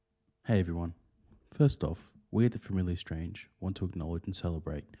Hey everyone. First off, we at the Familiar Strange want to acknowledge and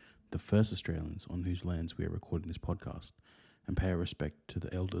celebrate the first Australians on whose lands we are recording this podcast and pay our respect to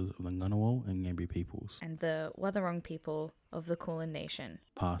the elders of the Ngunnawal and Ngambri peoples, and the Wathaurong people of the Kulin Nation,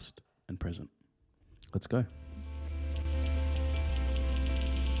 past and present. Let's go.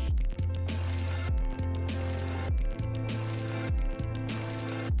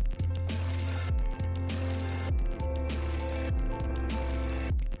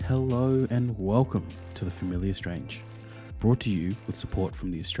 Hello and welcome to the Familiar Strange, brought to you with support from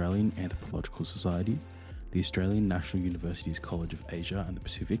the Australian Anthropological Society, the Australian National University's College of Asia and the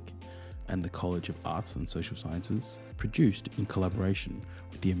Pacific, and the College of Arts and Social Sciences, produced in collaboration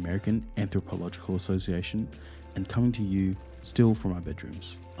with the American Anthropological Association, and coming to you still from our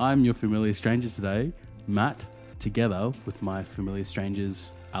bedrooms. I'm your Familiar Stranger today, Matt, together with my Familiar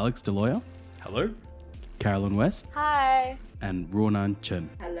Strangers Alex Deloyer. Hello. Carolyn West. Hi. And Ronan Chen.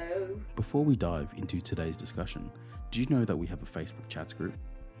 Hello. Before we dive into today's discussion, do you know that we have a Facebook chats group?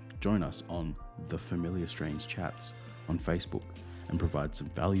 Join us on the Familiar Strange Chats on Facebook and provide some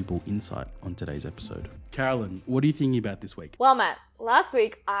valuable insight on today's episode. Carolyn, what are you thinking about this week? Well, Matt, last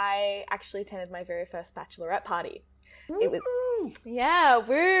week I actually attended my very first bachelorette party. It was, yeah,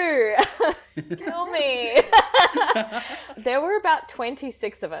 woo, kill me. There were about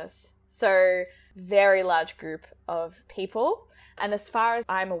 26 of us, so very large group of people. And as far as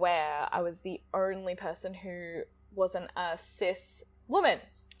I'm aware, I was the only person who wasn't a cis woman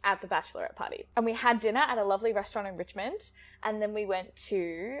at the bachelorette party. And we had dinner at a lovely restaurant in Richmond, and then we went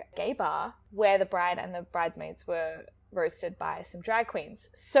to a gay bar where the bride and the bridesmaids were roasted by some drag queens.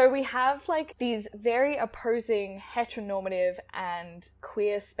 So we have like these very opposing heteronormative and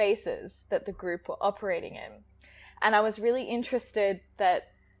queer spaces that the group were operating in. And I was really interested that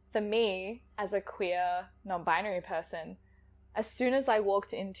for me, as a queer, non-binary person, as soon as I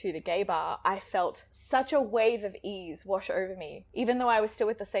walked into the gay bar, I felt such a wave of ease wash over me, even though I was still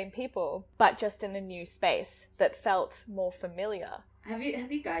with the same people, but just in a new space that felt more familiar. Have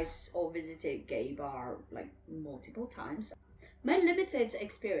you guys all visited gay bar like multiple times? My limited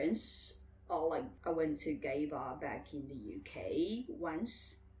experience, or I went to gay bar back in the UK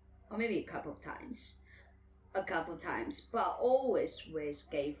once, or maybe a couple of times, but always with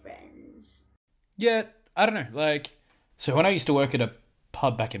gay friends. Yeah, I don't know, so when I used to work at a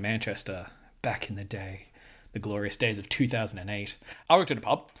pub back in Manchester, back in the day, the glorious days of 2008, I worked at a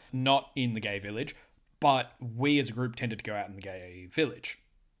pub, not in the gay village, but we as a group tended to go out in the gay village.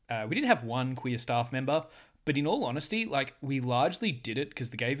 We did have one queer staff member, but in all honesty, we largely did it because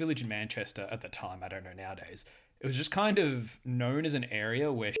the gay village in Manchester at the time, I don't know nowadays, it was just kind of known as an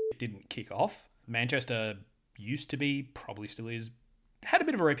area where shit didn't kick off. Manchester used to be, probably still is, had a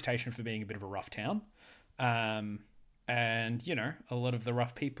bit of a reputation for being a bit of a rough town. And, a lot of the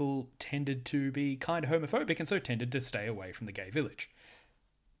rough people tended to be kind of homophobic and so tended to stay away from the gay village.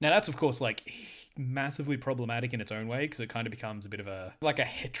 Now, that's, of course, massively problematic in its own way because it kind of becomes a bit of a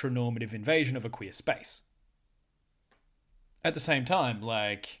heteronormative invasion of a queer space. At the same time,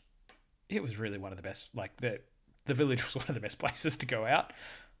 it was really one of the best, the village was one of the best places to go out.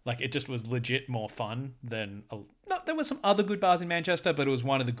 It just was legit more fun than... there were some other good bars in Manchester, but it was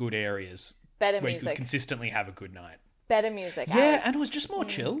one of the good areas Better where music. You could consistently have a good night. Better music. Yeah, Alex. and it was just more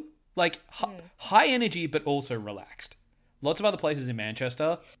chill. High energy, but also relaxed. Lots of other places in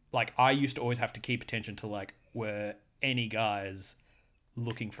Manchester, I used to always have to keep attention to, were any guys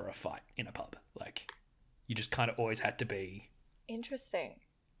looking for a fight in a pub. You just kind of always had to be... Interesting.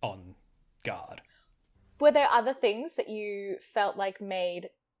 On guard. Were there other things that you felt made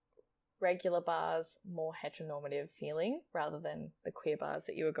regular bars more heteronormative feeling rather than the queer bars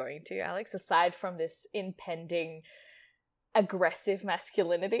that you were going to, Alex, aside from this impending aggressive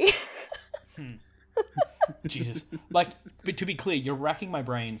masculinity? Jesus. But to be clear, you're racking my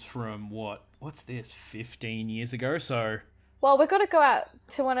brains from what's this, 15 years ago? So... Well, we've got to go out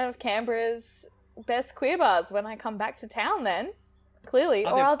to one of Canberra's best queer bars when I come back to town then, clearly.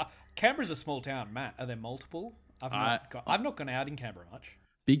 Canberra's a small town, Matt. Are there multiple? I've not gone out in Canberra much.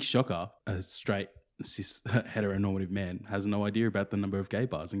 Big shocker, a straight cis heteronormative man has no idea about the number of gay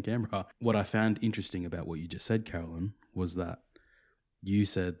bars in Canberra. What I found interesting about what you just said, Carolyn, was that you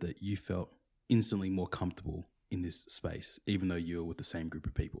said that you felt instantly more comfortable in this space, even though you were with the same group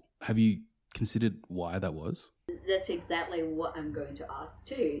of people. Have you considered why that was? That's exactly what I'm going to ask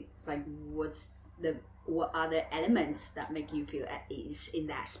too. It's what are the elements that make you feel at ease in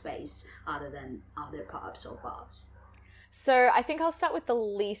that space other than other pubs or bars? So I think I'll start with the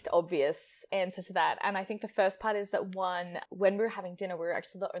least obvious answer to that. And I think the first part is that when we were having dinner, we were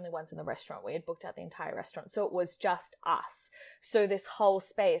actually the only ones in the restaurant. We had booked out the entire restaurant. So it was just us. So this whole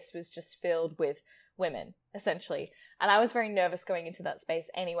space was just filled with women, essentially. And I was very nervous going into that space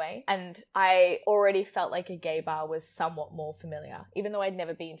anyway. And I already felt like a gay bar was somewhat more familiar, even though I'd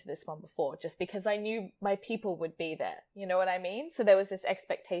never been to this one before, just because I knew my people would be there. You know what I mean? So there was this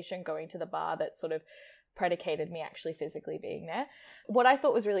expectation going to the bar that sort of predicated me actually physically being there. What I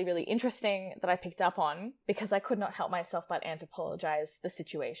thought was really, really interesting that I picked up on, because I could not help myself but anthropologize the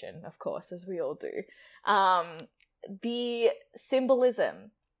situation, of course, as we all do, the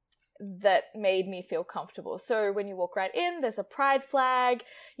symbolism that made me feel comfortable. So when you walk right in, there's a pride flag,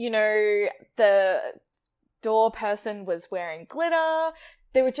 you know, the door person was wearing glitter.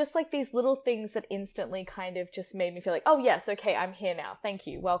 There were just like these little things that instantly kind of just made me feel like, oh yes, okay, I'm here now. Thank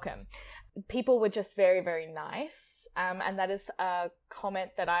you. Welcome. People were just very, very nice. And that is a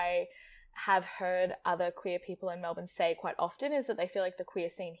comment that I have heard other queer people in Melbourne say quite often, is that they feel like the queer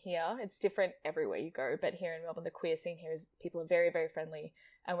scene here, it's different everywhere you go, but here in Melbourne, the queer scene here is people are very, very friendly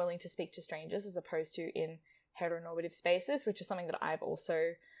and willing to speak to strangers, as opposed to in heteronormative spaces, which is something that I've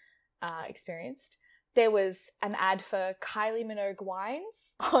also experienced. There was an ad for Kylie Minogue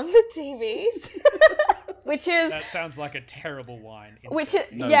wines on the TVs, which is... That sounds like a terrible wine. Which is,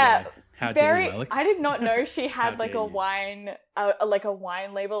 No yeah, way. How dare you, Alex? I did not know she had How like dare a you. wine, like a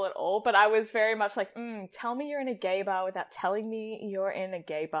wine label at all. But I was very much like, tell me you're in a gay bar without telling me you're in a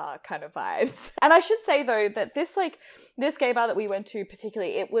gay bar kind of vibes. And I should say though that this gay bar that we went to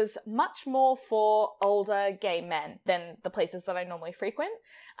particularly, it was much more for older gay men than the places that I normally frequent.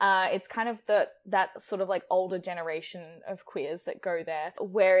 It's kind of that sort of like older generation of queers that go there,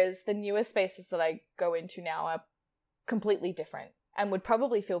 whereas the newer spaces that I go into now are completely different and would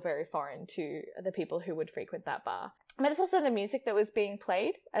probably feel very foreign to the people who would frequent that bar. But it's also the music that was being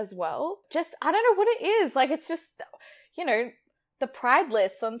played as well. Just, I don't know what it is. Like, it's just, you know, the Pride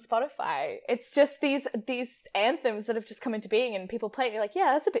lists on Spotify. It's just these anthems that have just come into being and people play it and you're like,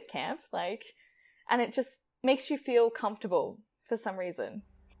 yeah, that's a bit camp. Like, and it just makes you feel comfortable for some reason.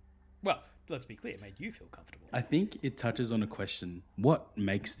 Well, let's be clear, it made you feel comfortable. I think it touches on a question: what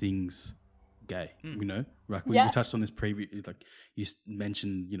makes things gay? You know, like we touched on this preview. Like you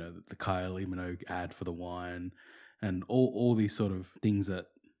mentioned, you know, the Kylie Minogue ad for the wine, and all these sort of things that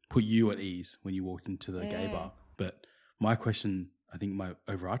put you at ease when you walked into the gay bar. But my question, I think my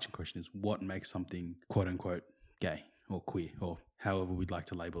overarching question is, what makes something quote unquote gay or queer or however we'd like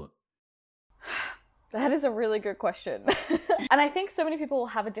to label it? That is a really good question. And I think so many people will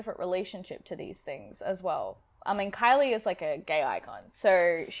have a different relationship to these things as well. I mean, Kylie is like a gay icon.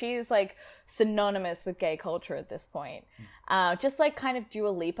 So she's like synonymous with gay culture at this point. Just like kind of Dua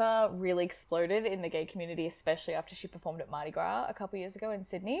Lipa really exploded in the gay community, especially after she performed at Mardi Gras a couple years ago in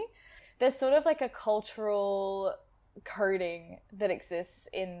Sydney. There's sort of like a cultural coding that exists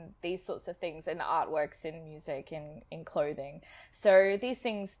in these sorts of things, in artworks, in music, in clothing. So these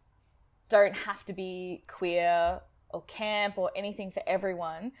things don't have to be queer or camp or anything for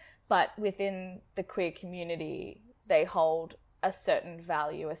everyone, but within the queer community, they hold a certain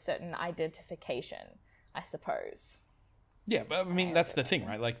value, a certain identification, I suppose. Yeah, but I mean, that's the thing,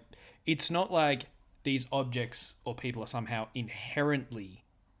 right? Like, it's not like these objects or people are somehow inherently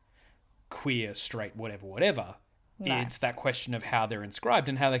queer, straight, whatever. No. It's that question of how they're inscribed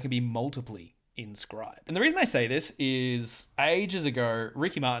and how they can be multiply inscribed. And the reason I say this is ages ago,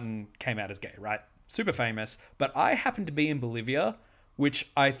 Ricky Martin came out as gay, right? Super famous. But I happened to be in Bolivia, which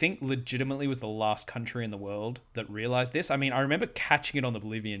I think legitimately was the last country in the world that realized this. I mean, I remember catching it on the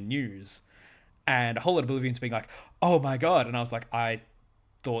Bolivian news and a whole lot of Bolivians being like, oh my God. And I was like, I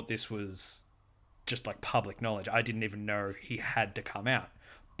thought this was just like public knowledge. I didn't even know he had to come out.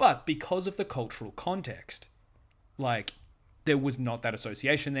 But because of the cultural context, like, there was not that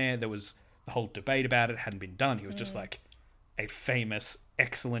association there. There was the whole debate about it hadn't been done. He was just like a famous,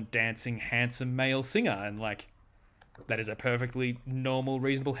 excellent dancing, handsome male singer. And like, that is a perfectly normal,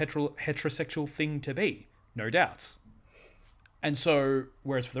 reasonable heterosexual thing to be. No doubts. And so,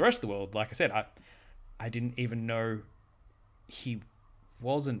 whereas for the rest of the world, like I said, I didn't even know he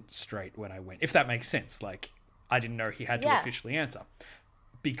wasn't straight when I went, if that makes sense. Like, I didn't know he had to officially answer.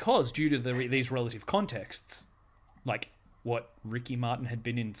 Because due to these relative contexts, like what Ricky Martin had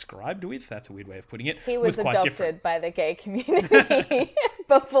been inscribed with, that's a weird way of putting it, he was quite adopted different by the gay community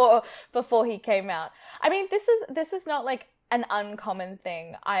before he came out. I mean, this is not like an uncommon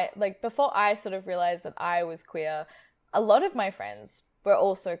thing. Before I sort of realized that I was queer, a lot of my friends were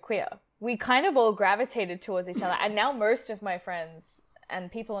also queer. We kind of all gravitated towards each other, and now most of my friends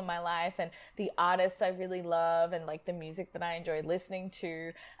and people in my life and the artists I really love and like the music that I enjoy listening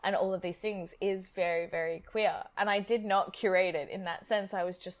to and all of these things is very, very queer. And I did not curate it in that sense. I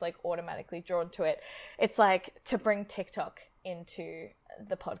was just like automatically drawn to it. It's like to bring TikTok into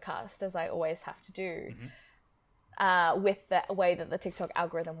the podcast, as I always have to do. With the way that the TikTok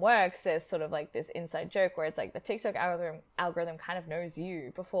algorithm works, there's sort of like this inside joke where it's like the TikTok algorithm kind of knows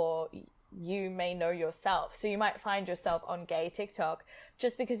you before you may know yourself. So you might find yourself on gay TikTok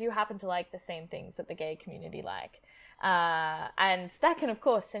just because you happen to like the same things that the gay community like. And that can, of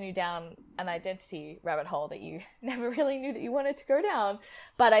course, send you down an identity rabbit hole that you never really knew that you wanted to go down.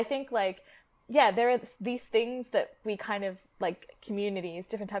 But I think, like, yeah, there are these things that we kind of, like, communities,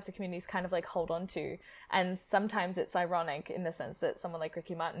 different types of communities kind of, like, hold on to. And sometimes it's ironic in the sense that someone like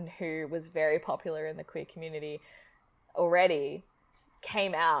Ricky Martin, who was very popular in the queer community already,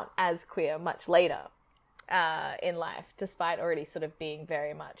 came out as queer much later in life, despite already sort of being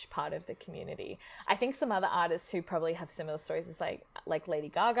very much part of the community. I think some other artists who probably have similar stories is like Lady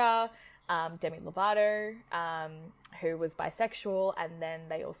Gaga, Demi Lovato, who was bisexual, and then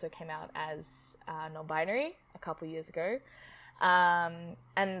they also came out as non-binary a couple years ago. And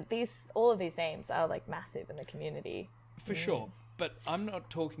all of these names are like massive in the community. For sure. But I'm not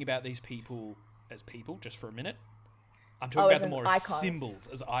talking about these people as people, just for a minute. I'm talking about them more as symbols,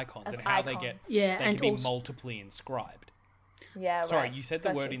 as icons, and how they can be multiply inscribed. Yeah, Sorry, right. you said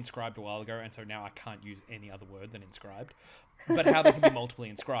the word inscribed a while ago, and so now I can't use any other word than inscribed. But how they can be multiply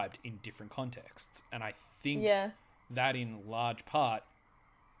inscribed in different contexts. And I think that in large part,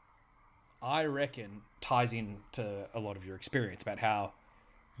 I reckon, ties into a lot of your experience about how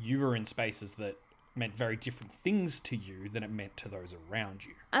you were in spaces that meant very different things to you than it meant to those around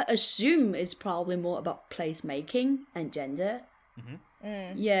you. I assume it's probably more about placemaking and gender.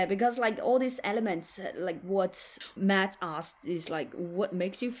 Yeah, because like all these elements, like what Matt asked is like, what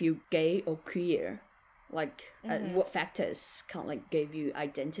makes you feel gay or queer? Like what factors kind of like gave you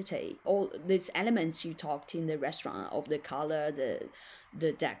identity? All these elements you talked in the restaurant of the color,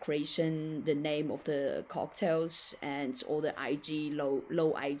 the decoration, the name of the cocktails, and all the IG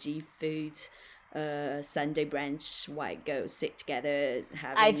low IG food. Sunday brunch, white girls sit together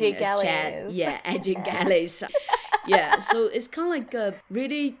having IG a galleys. chat. Yeah, IG galleys. Yeah, so it's kind of like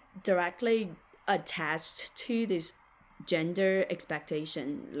really directly attached to this gender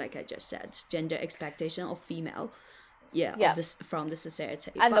expectation, like I just said, gender expectation of female. Of this from the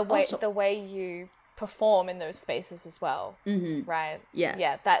society, and but the way you perform in those spaces as well, right?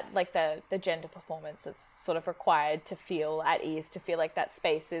 Yeah, that like the gender performance is sort of required to feel at ease, to feel like that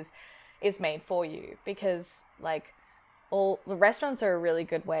space is made for you, because like all the restaurants are a really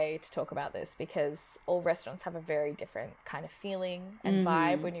good way to talk about this, because all restaurants have a very different kind of feeling and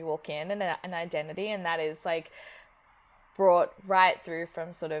vibe when you walk in, and an identity, and that is like brought right through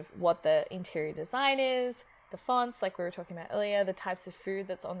from sort of what the interior design is, the fonts, like we were talking about earlier, the types of food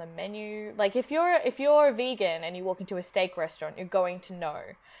that's on the menu. Like if you're a vegan and you walk into a steak restaurant, you're going to know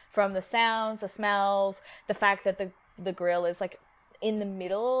from the sounds, the smells, the fact that the grill is like in the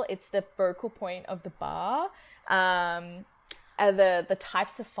middle, it's the focal point of the bar, the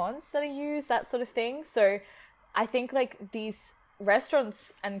types of fonts that are used, that sort of thing. So I think like these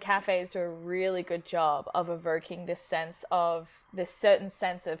restaurants and cafes do a really good job of evoking this certain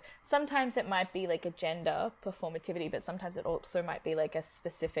sense of, sometimes it might be like a gender performativity, but sometimes it also might be like a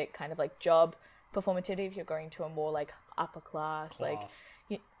specific kind of like job performativity if you're going to a more like upper class. Like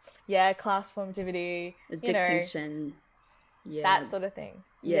class performativity, distinction. That sort of thing.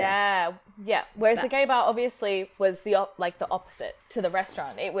 Yeah. Whereas the gay bar obviously was the opposite to the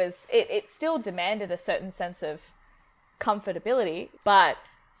restaurant. It still demanded a certain sense of comfortability, but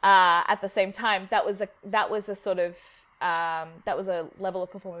at the same time, that was a level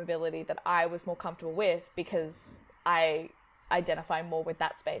of performability that I was more comfortable with, because I identify more with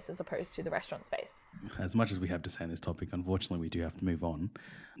that space as opposed to the restaurant space. As much as we have to say on this topic, unfortunately, we do have to move on.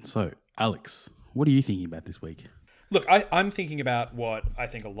 So, Alex, what are you thinking about this week? Look, I'm thinking about what I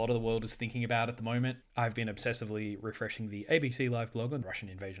think a lot of the world is thinking about at the moment. I've been obsessively refreshing the ABC Live blog on the Russian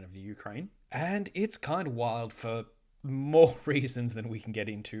invasion of the Ukraine, and it's kind of wild for more reasons than we can get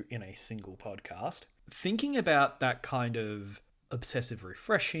into in a single podcast. Thinking about that kind of obsessive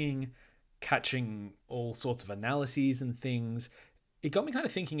refreshing, catching all sorts of analyses and things, it got me kind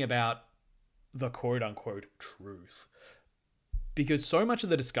of thinking about the quote-unquote truth. Because so much of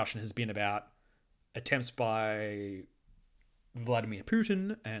the discussion has been about attempts by Vladimir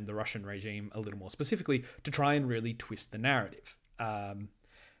Putin and the Russian regime, a little more specifically, to try and really twist the narrative. The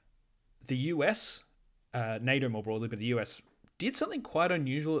US, NATO more broadly, but the US did something quite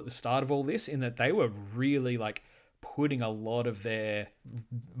unusual at the start of all this, in that they were really like putting a lot of their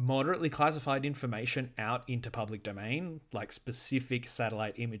moderately classified information out into public domain, like specific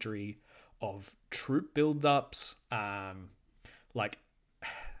satellite imagery of troop buildups. Like,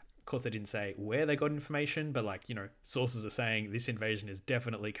 of course, they didn't say where they got information, but like, sources are saying this invasion is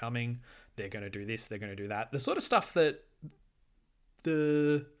definitely coming. They're going to do this. They're going to do that. The sort of stuff that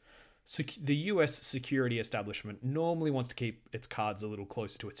the US security establishment normally wants to keep its cards a little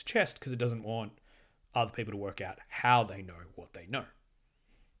closer to its chest because it doesn't want other people to work out how they know what they know.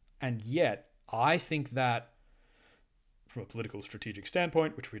 And yet, I think that from a political strategic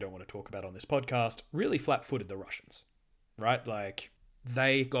standpoint, which we don't want to talk about on this podcast, really flat-footed the Russians, right? Like,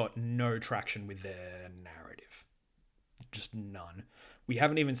 they got no traction with their narrative. Just none. We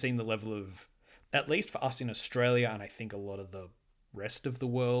haven't even seen the level of, at least for us in Australia, and I think a lot of the rest of the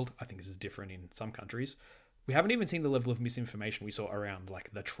world, I think this is different in some countries, we haven't even seen the level of misinformation we saw around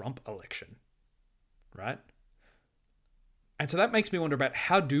like the Trump election, right? And so that makes me wonder about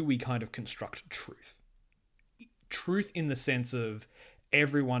how do we kind of construct truth? Truth in the sense of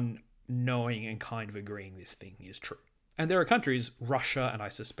everyone knowing and kind of agreeing this thing is true. And there are countries, Russia and I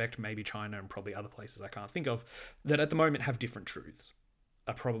suspect maybe China and probably other places I can't think of, that at the moment have different truths,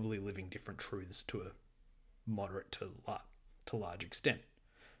 are probably living different truths to a moderate to large extent.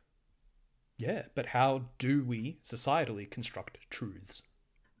 Yeah, but how do we societally construct truths?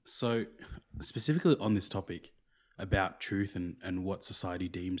 So, specifically on this topic about truth and what society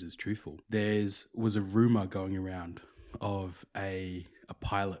deems as truthful, was a rumor going around of a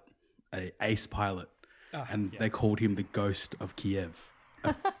pilot, a ace pilot, they called him the Ghost of Kiev.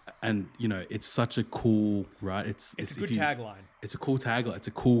 And it's such a cool, right? It's a good tagline. It's a cool tagline. It's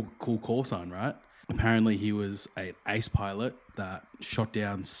a cool call sign, right? Apparently, he was an ace pilot that shot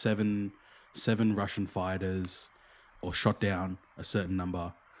down seven Russian fighters, or shot down a certain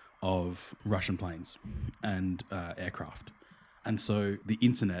number of Russian planes and aircraft. And so the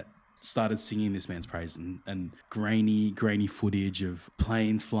internet started singing this man's praise, and grainy footage of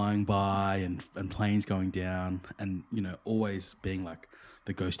planes flying by and planes going down, and always being like,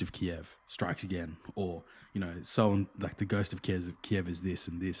 the Ghost of Kiev strikes again, or someone like the Ghost of Kiev is this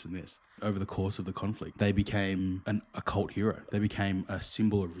and this and this. Over the course of the conflict, they became a cult hero. They became a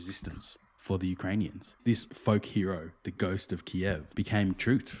symbol of resistance for the Ukrainians. This folk hero, the Ghost of Kiev, became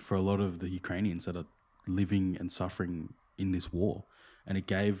truth for a lot of the Ukrainians that are living and suffering in this war. And it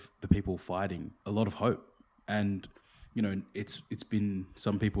gave the people fighting a lot of hope. And, it's been,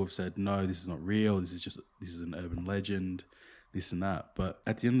 some people have said, no, this is not real. This is an urban legend, this and that. But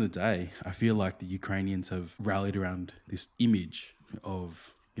at the end of the day, I feel like the Ukrainians have rallied around this image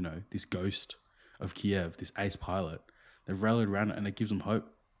of, this Ghost of Kiev, this ace pilot. They've rallied around it, and it gives them hope.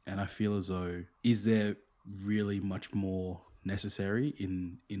 And I feel as though, is there really much more necessary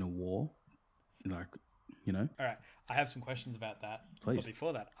in a war? Like, All right, I have some questions about that. Please. But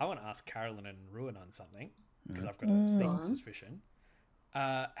before that, I want to ask Carolyn and Ruin on something, because I've got a sneaking suspicion.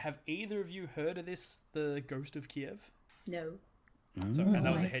 Have either of you heard of this, the Ghost of Kiev? No. So, and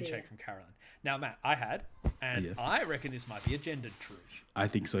that was a No head idea. shake from Carolyn. Now, Matt, I had, and Yeah. I reckon this might be a gendered truth. I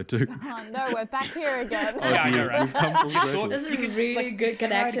think so too. Oh no, we're back here again. Oh, Yeah, I know, dear. right? We've come full You thought- circle. That's a you can, really like, good you try to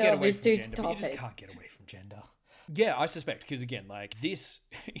connection get of away these from two gender, but you just topics. can't get away from gender. Yeah, I suspect, because again, like this,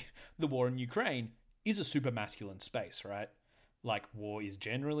 the war in Ukraine is a super masculine space, right? Like, war is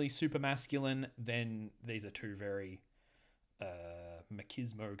generally super masculine. Then these are two very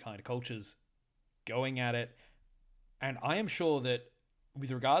machismo kind of cultures going at it. And I am sure that with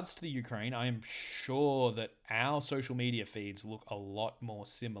regards to the Ukraine, I am sure that our social media feeds look a lot more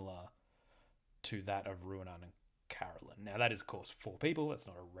similar to that of Ruanan and Carolyn. Now, that is, of course, 4 people. That's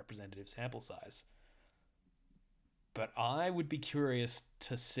not a representative sample size. But I would be curious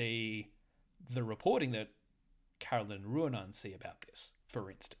to see the reporting that Carolyn and Ruanan see about this, for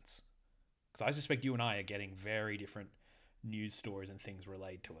instance. Because I suspect you and I are getting very different news stories and things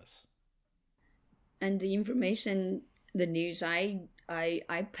relayed to us. And the information, the news, I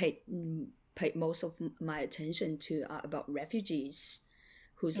paid most of my attention to about refugees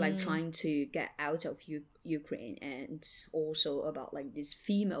who's like trying to get out of Ukraine, and also about like these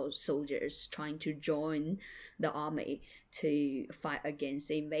female soldiers trying to join the army to fight against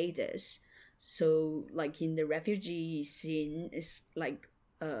the invaders. So like in the refugee scene, it's like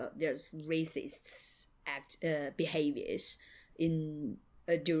there's racist behaviors in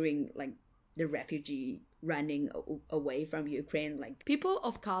during like the refugee running away from Ukraine, like people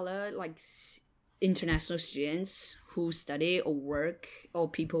of color, like international students who study or work, or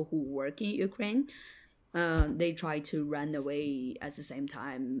people who work in Ukraine, they try to run away at the same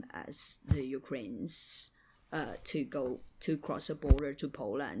time as the Ukrainians to cross the border to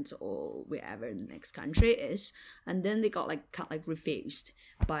Poland or wherever the next country is, and then they got refused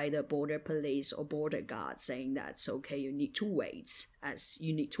by the border police or border guards, saying that's okay, you need to wait, as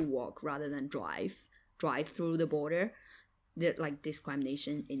you need to walk rather than drive through the border. There's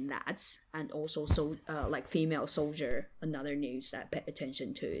discrimination in that. And also female soldier, another news that I pay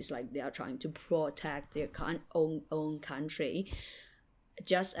attention to is they are trying to protect their own country,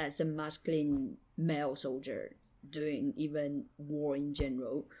 just as a masculine male soldier doing even war in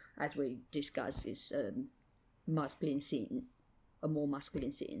general, as we discussed, is a more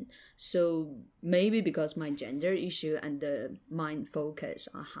masculine scene. So maybe because my gender issue and the mind focus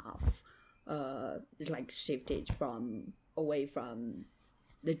I have is shifted away from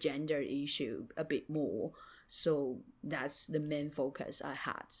the gender issue a bit more. So that's the main focus I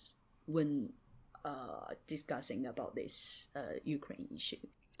had when discussing about this Ukraine issue.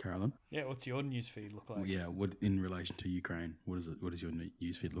 Carolyn? Yeah, what's your newsfeed look like? Well, yeah, what in relation to Ukraine? What does your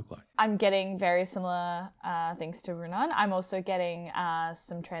newsfeed look like? I'm getting very similar things to Runan. I'm also getting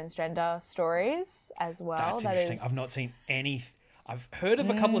some transgender stories as well. That's interesting. I've not seen any. I've heard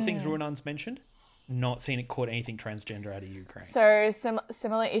of a couple of things Runan's mentioned. Not seen it caught anything transgender out of Ukraine. So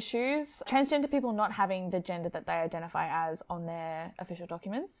similar issues. Transgender people not having the gender that they identify as on their official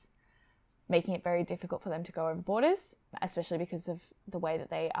documents, making it very difficult for them to go over borders, especially because of the way that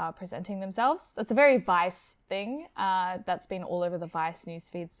they are presenting themselves. That's a very Vice thing that's been all over the Vice news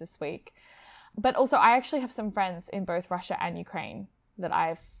feeds this week. But also I actually have some friends in both Russia and Ukraine that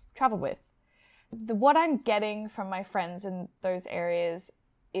I've traveled with. What I'm getting from my friends in those areas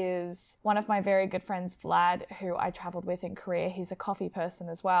is one of my very good friends, Vlad, who I traveled with in Korea. He's a coffee person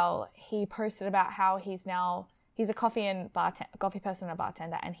as well. He posted about how he's a coffee person and a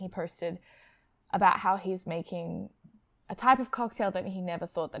bartender, and he posted about how he's making a type of cocktail that he never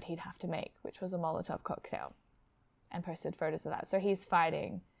thought that he'd have to make, which was a Molotov cocktail, and posted photos of that. So he's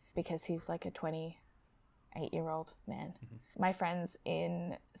fighting because he's like a 28-year-old man. Mm-hmm. My friends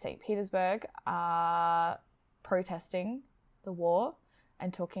in St. Petersburg are protesting the war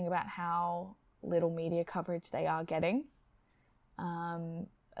and talking about how little media coverage they are getting.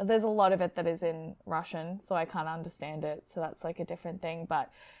 There's a lot of it that is in Russian, so I can't understand it. So that's a different thing.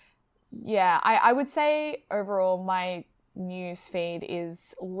 But yeah, I would say overall my news feed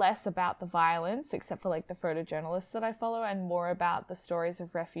is less about the violence, except for the photojournalists that I follow, and more about the stories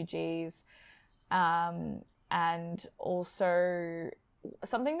of refugees. And also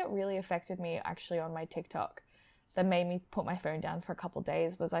something that really affected me actually on my TikTok that made me put my phone down for a couple of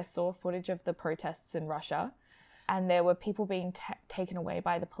days was I saw footage of the protests in Russia, and there were people being taken away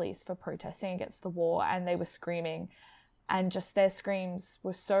by the police for protesting against the war, and they were screaming, and just their screams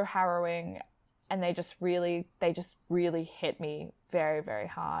were so harrowing, and they just really hit me very, very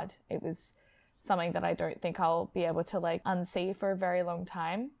hard. It was something that I don't think I'll be able to unsee for a very long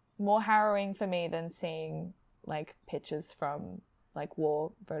time. More harrowing for me than seeing pictures from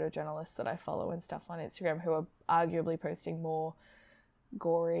war photojournalists that I follow and stuff on Instagram who are arguably posting more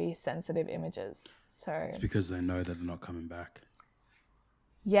gory, sensitive images. So it's because they know that they're not coming back.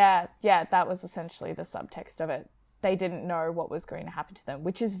 Yeah, that was essentially the subtext of it. They didn't know what was going to happen to them,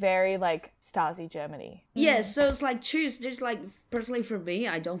 which is very Stasi Germany. Yeah, so it's truth. There's personally for me,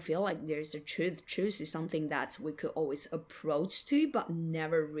 I don't feel like there's a truth. Truth is something that we could always approach to, but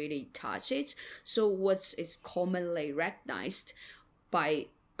never really touch it. So what is commonly recognized by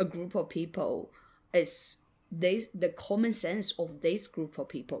a group of people is the common sense of this group of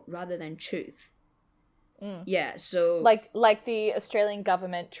people rather than truth. Yeah, so like the Australian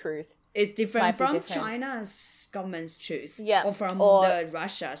government truth. It's different from China's government's truth, or from the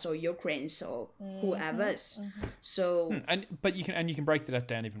Russia's or Ukraine's or whoever's. Mm-hmm. So, but you can break that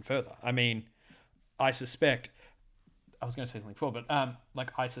down even further. I mean, I suspect I was going to say something before, but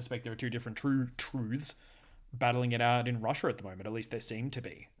I suspect there are two different truths battling it out in Russia at the moment. At least there seem to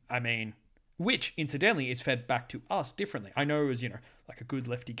be. I mean, which incidentally is fed back to us differently. I know as a good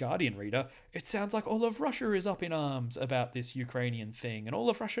lefty Guardian reader, it sounds like all of Russia is up in arms about this Ukrainian thing, and all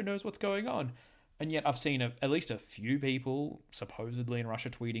of Russia knows what's going on. And yet I've seen at least a few people supposedly in Russia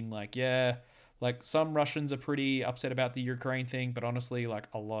tweeting some Russians are pretty upset about the Ukraine thing, but honestly,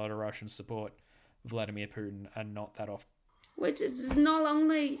 a lot of Russians support Vladimir Putin and not that often. Which is not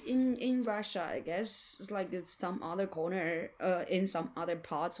only in Russia, I guess. It's it's some other corner, in some other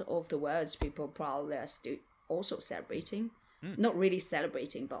parts of the world, people probably are still also celebrating. Not really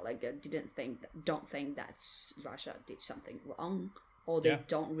celebrating, but don't think that Russia did something wrong, or they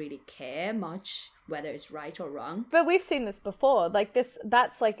don't really care much whether it's right or wrong. But we've seen this before.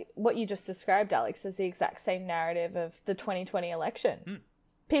 That's what you just described, Alex, is the exact same narrative of the 2020 election.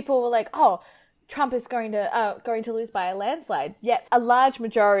 People were like, oh, Trump is going to lose by a landslide. Yet a large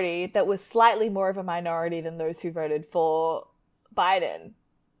majority that was slightly more of a minority than those who voted for Biden.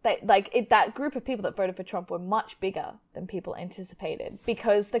 That group of people that voted for Trump were much bigger than people anticipated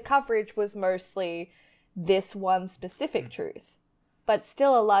because the coverage was mostly this one specific truth. But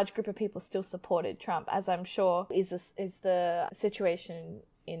still a large group of people still supported Trump, as I'm sure is the situation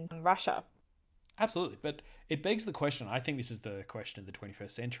in Russia. Absolutely. But it begs the question, I think this is the question of the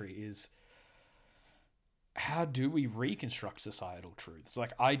 21st century, is how do we reconstruct societal truths?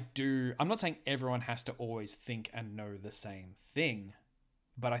 Like I'm not saying everyone has to always think and know the same thing,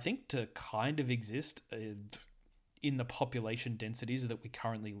 but I think to kind of exist in the population densities that we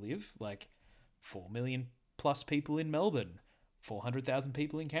currently live, like 4 million plus people in Melbourne, 400,000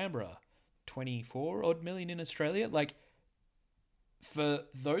 people in Canberra, 24 odd million in Australia, like for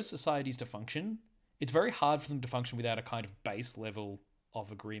those societies to function, it's very hard for them to function without a kind of base level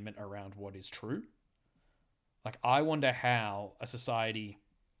of agreement around what is true. Like, I wonder how a society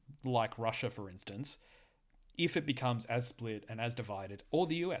like Russia, for instance, if it becomes as split and as divided, or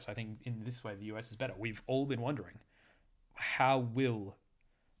the US, I think in this way the US is better. We've all been wondering, how will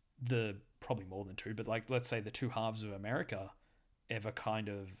the, probably more than two, but like, let's say the two halves of America ever kind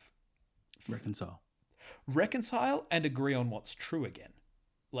of reconcile and agree on what's true again?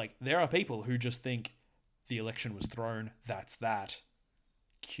 Like, there are people who just think the election was thrown, that's that,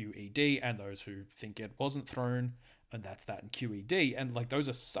 QED, and those who think it wasn't thrown, and that's that, and QED, and like those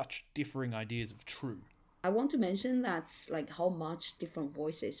are such differing ideas of true. I want to mention that's like how much different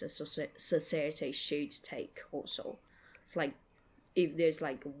voices a society should take also. It's like if there's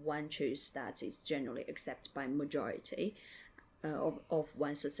like one truth that is generally accepted by majority of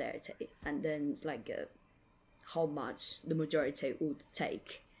one society, and then like how much the majority would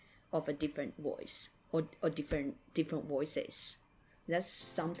take of a different voice or different voices. That's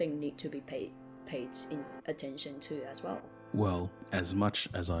something need to be paid in attention to as well. Well, as much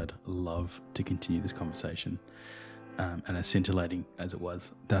as I'd love to continue this conversation, and as scintillating as it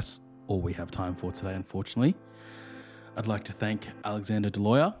was, that's all we have time for today, unfortunately. I'd like to thank Alexander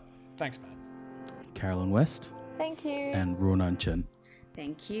Deloyer. Thanks, man. Carolyn West. Thank you. And Ruonan Chen.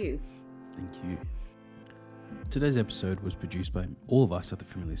 Thank you. Thank you. Today's episode was produced by all of us at The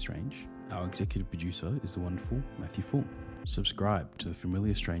Familiar Strange. Our executive producer is the wonderful Matthew Full. Subscribe to the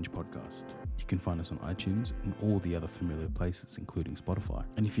Familiar Strange podcast. You can find us on iTunes and all the other familiar places, including Spotify.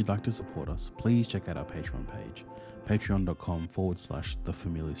 And if you'd like to support us, please check out our Patreon page, patreon.com/The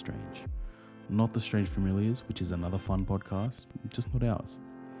Familiar Strange. Not The Strange Familiars, which is another fun podcast, just not ours.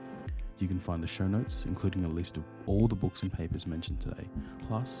 You can find the show notes, including a list of all the books and papers mentioned today,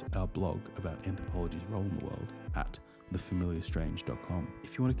 plus our blog about anthropology's role in the world at thefamiliarstrange.com.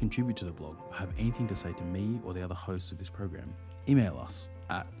 If you want to contribute to the blog or have anything to say to me or the other hosts of this program, email us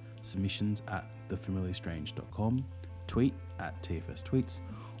at submissions@thefamiliarstrange.com, tweet at TFS Tweets,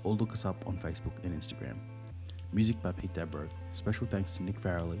 or look us up on Facebook and Instagram. Music by Pete Dabro. Special thanks to Nick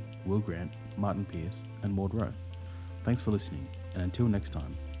Farrelly, Will Grant, Martin Pierce, and Maud Rowe. Thanks for listening, and until next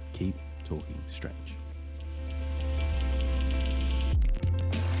time, keep talking strange.